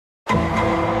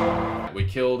that? We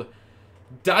killed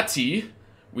Dutty.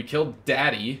 We killed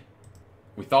Daddy.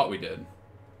 We thought we did.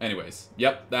 Anyways,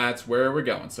 yep, that's where we're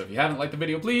going. So if you haven't liked the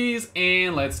video, please,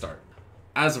 and let's start.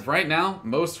 As of right now,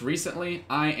 most recently,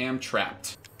 I am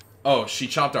trapped. Oh, she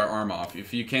chopped our arm off.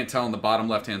 If you can't tell on the bottom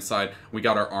left-hand side, we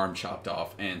got our arm chopped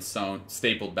off and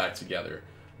stapled back together.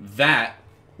 That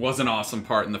was an awesome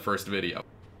part in the first video.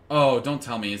 Oh, don't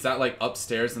tell me. Is that like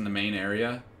upstairs in the main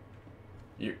area?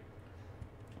 You.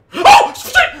 Oh,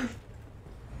 shit!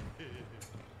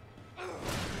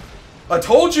 I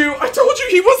told you!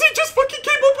 He wasn't just fucking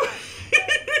came up.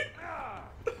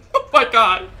 Oh my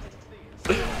god.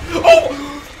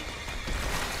 Oh!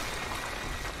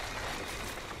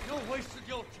 You wasted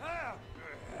your time.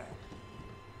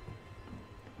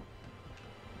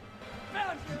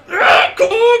 Go,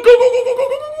 go, go, go, go, go,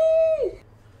 go, go!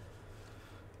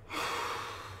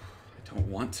 I don't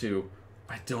want to.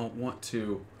 I don't want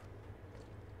to.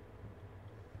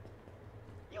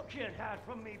 You can't hide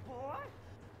from me, boy.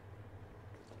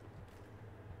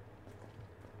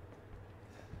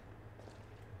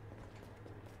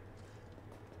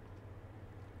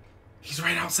 He's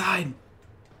right outside.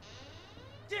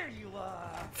 There you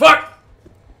are. Fuck!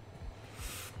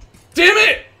 Damn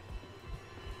it!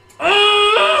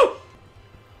 Oh!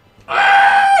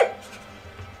 Ah!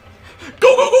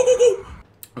 Go, go, go, go, go!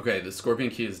 Okay, the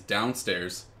scorpion key is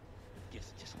downstairs.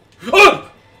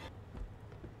 Oh!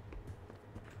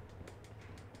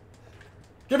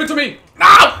 Give it to me!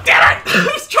 No! Damn it! I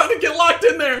was trying to get locked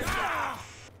in there! Ah!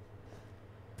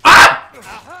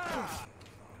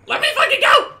 Let me fucking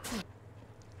go!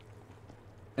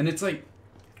 And it's like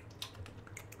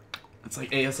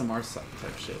ASMR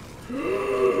type shit.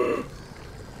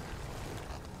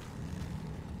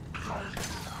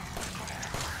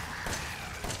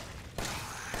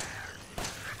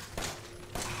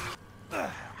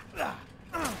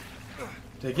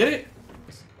 Did I get it?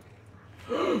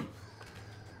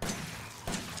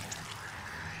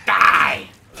 Die!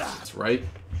 That's right,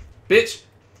 bitch.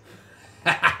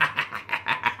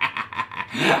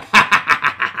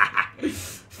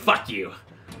 Fuck you.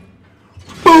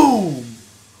 Boom!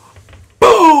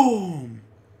 Boom!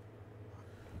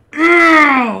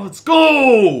 Let's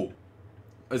go!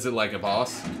 Is it like a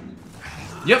boss?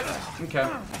 Yep. Okay.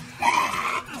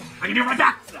 I can do it right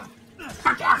back!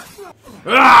 Fuck yeah!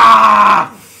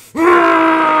 Ah!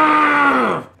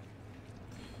 Ah!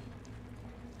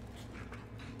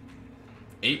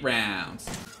 8 rounds.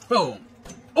 Boom!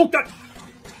 Oh god!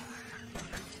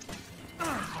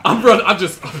 I'm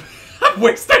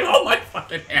wasting all my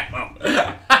fucking ammo.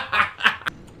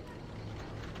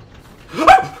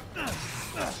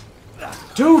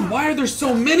 Dude, why are there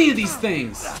so many of these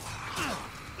things?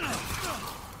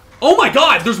 Oh my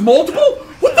god, there's multiple?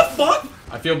 What the fuck?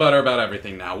 I feel better about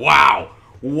everything now. Wow.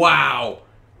 Wow.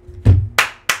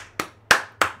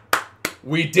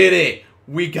 We did it.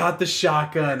 We got the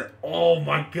shotgun. Oh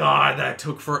my god, that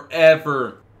took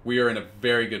forever. We are in a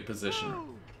very good position.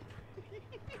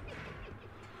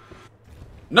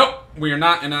 Nope, we are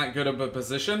not in that good of a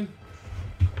position.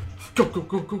 Go, go,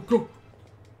 go, go, go.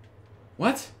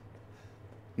 What?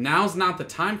 Now's not the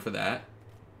time for that.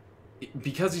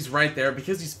 Because he's right there,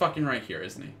 because he's fucking right here,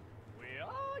 isn't he? Where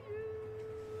are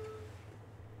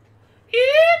you?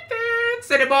 Ethan,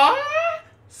 city boy!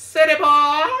 City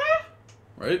boy!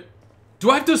 Right? Do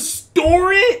I have to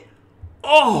store it?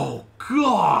 Oh,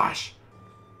 gosh!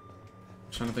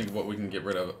 I'm trying to think of what we can get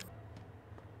rid of.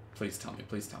 Please tell me,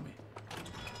 please tell me.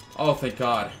 Oh, thank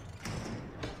God.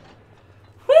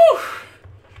 Whew!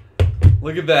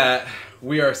 Look at that.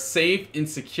 We are safe and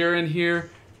secure in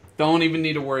here. Don't even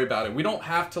need to worry about it. We don't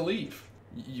have to leave.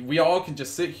 We all can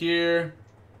just sit here.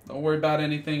 Don't worry about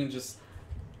anything and just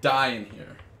die in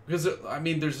here. Because, I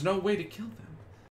mean, there's no way to kill them.